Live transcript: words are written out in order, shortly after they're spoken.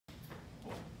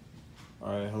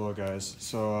All right, hello guys.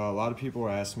 So a lot of people were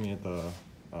asking me at the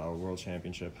World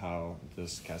Championship how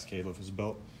this Cascade lift was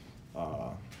built.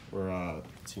 We're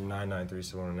Team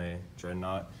 99371A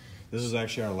Dreadnought. This is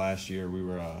actually our last year. We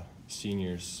were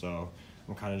seniors, so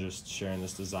I'm kind of just sharing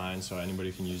this design so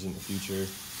anybody can use it in the future.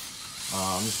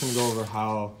 I'm just gonna go over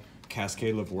how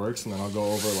Cascade lift works, and then I'll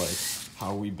go over like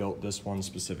how we built this one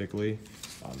specifically.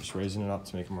 I'm just raising it up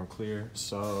to make it more clear.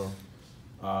 So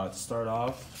to start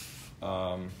off,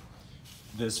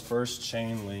 this first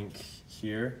chain link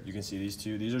here, you can see these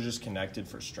two. These are just connected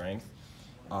for strength.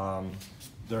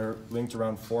 They're linked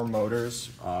around 4 motors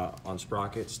on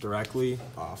sprockets directly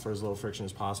for as little friction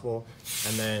as possible.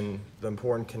 And then the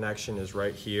important connection is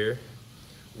right here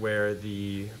where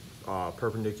the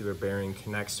perpendicular bearing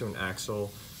connects to an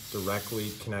axle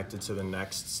directly connected to the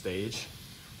next stage,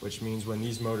 which means when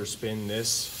these motors spin this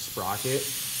sprocket,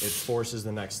 it forces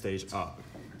the next stage up.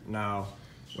 Now,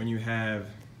 when you have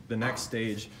the next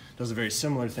stage does a very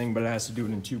similar thing, but it has to do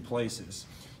it in 2 places.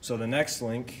 So the next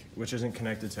link, which isn't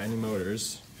connected to any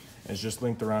motors, is just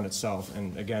linked around itself.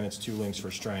 And again, it's 2 links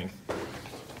for strength.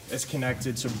 It's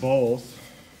connected to both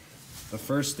the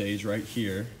first stage right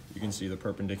here. You can see the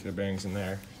perpendicular bearings in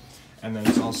there. And then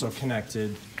it's also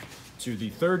connected to the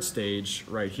 3rd stage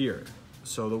right here.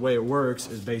 So the way it works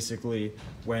is basically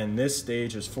when this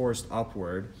stage is forced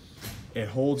upward, it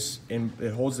holds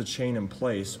the chain in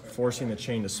place, forcing the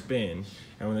chain to spin.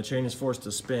 And when the chain is forced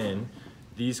to spin,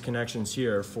 these connections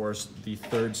here force the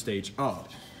 3rd stage up.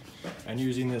 And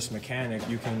using this mechanic,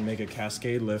 you can make a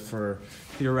cascade lift for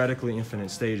theoretically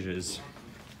infinite stages.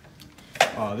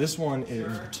 This one in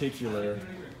particular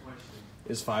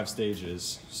is 5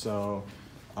 stages. So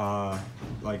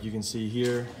like you can see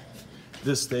here,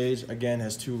 this stage again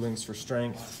has 2 links for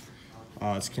strength.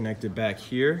 It's connected back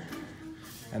here.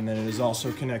 And then it is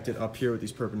also connected up here with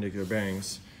these perpendicular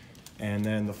bearings. And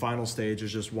then the final stage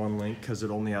is just 1 link because it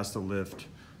only has to lift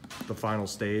the final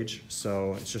stage.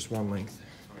 So it's just 1 length.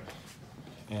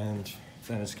 And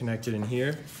then it's connected in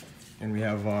here. And we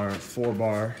have our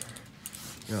 4-bar,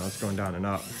 it's going down and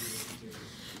up.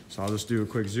 So I'll just do a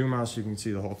quick zoom out so you can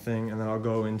see the whole thing. And then I'll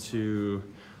go into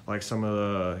like some of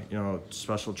the,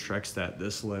 special tricks that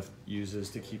this lift uses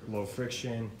to keep low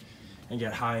friction and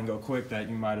get high and go quick that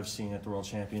you might have seen at the World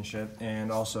Championship.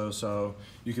 And also so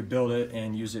you could build it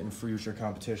and use it in future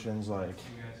competitions like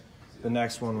the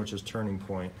next one, which is turning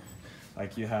point.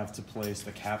 Like you have to place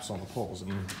the caps on the poles,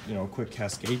 and a quick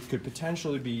cascade could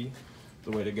potentially be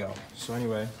the way to go. So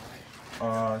anyway,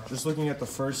 just looking at the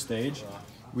first stage,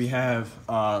 we have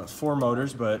 4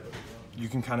 motors, but you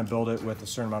can kind of build it with a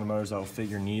certain amount of motors that will fit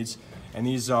your needs. And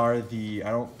these are I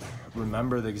don't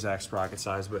remember the exact sprocket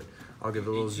size, but I'll give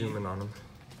a little zoom in on them.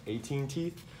 18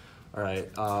 teeth? All right,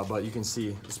 but you can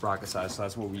see the sprocket size, so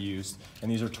that's what we used.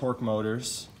 And these are torque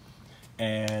motors,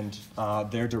 and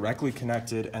they're directly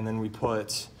connected, and then we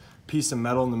put a piece of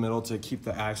metal in the middle to keep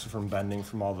the axle from bending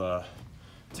from all the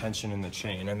tension in the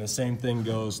chain. And the same thing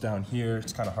goes down here.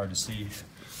 It's kind of hard to see.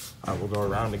 We'll go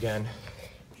around again.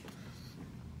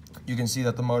 You can see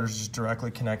that the motor is just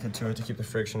directly connected to it to keep the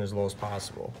friction as low as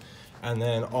possible. And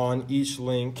then on each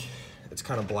link, it's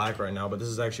kind of black right now, but this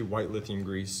is actually white lithium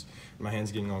grease. My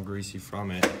hand's getting all greasy from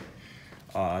it.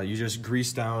 You just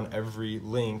grease down every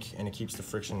link and it keeps the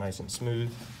friction nice and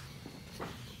smooth.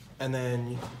 And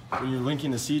then when you're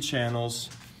linking the C channels,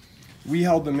 we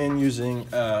held them in using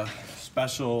a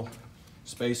special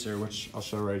spacer, which I'll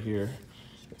show right here.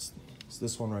 It's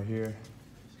this one right here.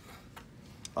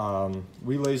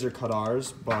 We laser cut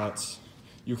ours, but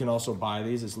you can also buy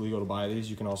these. It's legal to buy these.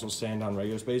 You can also sand down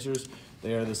regular spacers.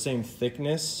 They are the same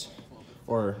thickness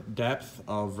or depth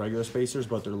of regular spacers,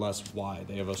 but they're less wide.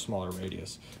 They have a smaller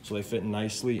radius. So they fit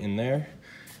nicely in there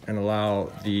and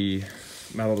allow the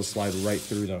metal to slide right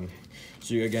through them.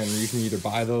 So you can either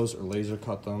buy those or laser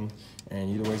cut them,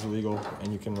 and either way is illegal,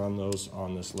 and you can run those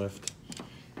on this lift.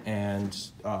 And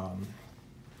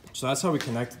so that's how we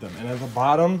connected them. And at the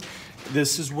bottom,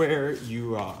 this is where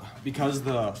you, because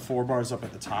the 4 bars up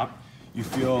at the top, you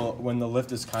feel when the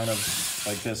lift is kind of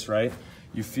like this, right?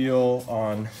 You feel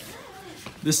on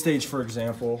this stage, for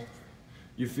example,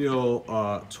 you feel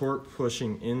torque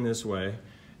pushing in this way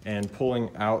and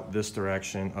pulling out this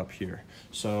direction up here.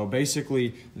 So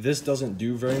basically, this doesn't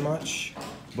do very much,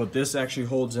 but this actually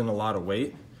holds in a lot of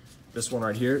weight, this one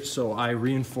right here. So I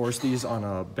reinforce these on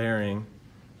a bearing,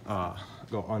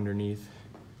 go underneath.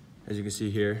 As you can see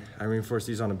here, I reinforce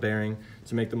these on a bearing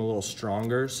to make them a little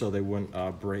stronger so they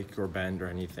wouldn't break or bend or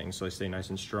anything. So they stay nice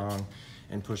and strong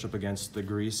and push up against the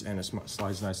grease, and it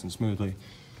slides nice and smoothly.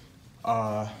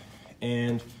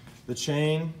 And The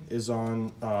chain is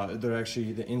on,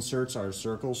 the inserts are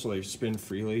circles, so they spin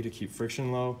freely to keep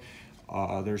friction low.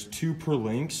 There's 2 per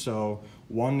link, so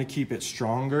 1 to keep it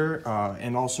stronger,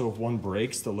 and also if one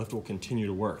breaks, the lift will continue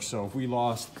to work. So if we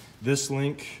lost this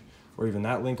link, or even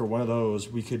that link, or one of those,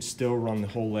 we could still run the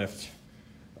whole lift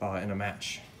in a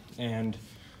match. And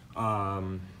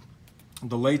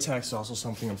the latex is also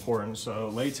something important.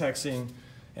 So latexing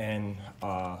and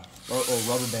or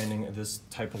rubber banding this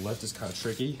type of lift is kind of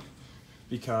tricky,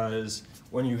 because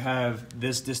when you have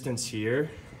this distance here,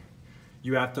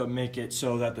 you have to make it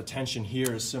so that the tension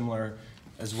here is similar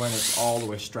as when it's all the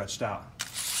way stretched out.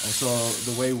 And so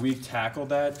the way we tackle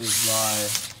that is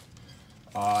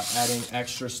by adding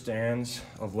extra stands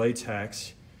of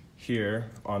latex here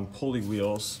on pulley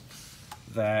wheels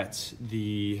that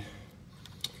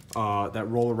that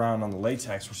roll around on the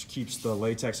latex, which keeps the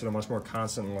latex at a much more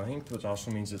constant length, which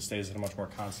also means it stays at a much more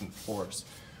constant force,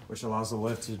 which allows the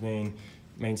lift to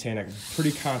maintain a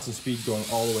pretty constant speed going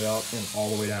all the way up and all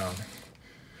the way down.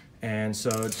 And so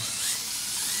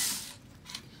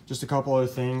just a couple other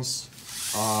things.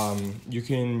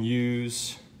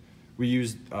 We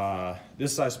use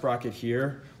this size sprocket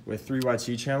here with 3 wide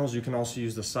C channels. You can also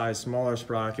use the size smaller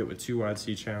sprocket with 2 wide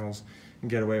C channels and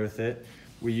get away with it.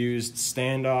 We used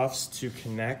standoffs to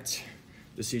connect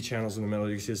the C channels in the middle.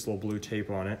 You can see this little blue tape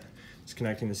on it. It's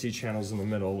connecting the C channels in the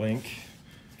middle link.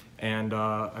 And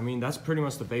I mean, that's pretty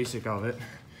much the basic of it.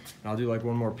 And I'll do like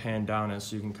one more pan down it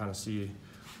so you can kind of see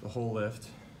the whole lift.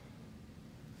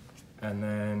 And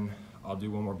then I'll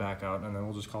do one more back out, and then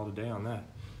we'll just call it a day on that.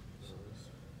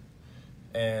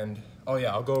 And oh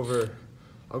yeah, I'll go over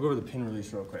the pin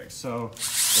release real quick. So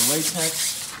the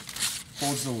latex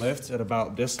holds the lift at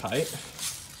about this height,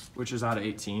 which is out of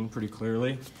 18 pretty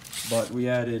clearly. But we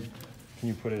added, can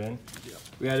you put it in? Yeah.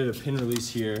 We added a pin release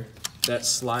here that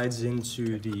slides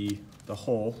into the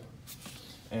hole.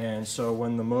 And so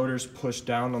when the motor's pushed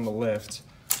down on the lift,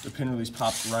 the pin release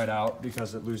pops right out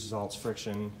because it loses all its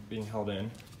friction being held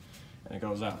in, and it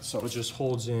goes out. So it just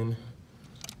holds in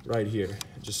right here.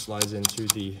 It just slides into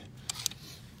the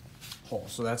hole.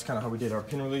 So that's kind of how we did our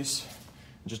pin release,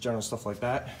 just general stuff like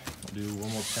that. I'll do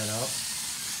one more pan out.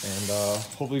 And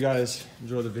hopefully you guys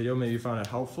enjoyed the video. Maybe you found it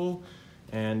helpful.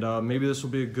 And maybe this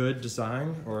will be a good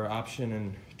design or option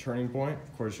and turning point.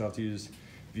 Of course, you'll have to use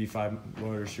V5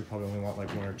 motors. You probably only want like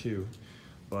 1 or 2.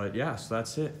 But yeah, so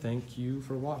that's it. Thank you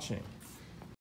for watching.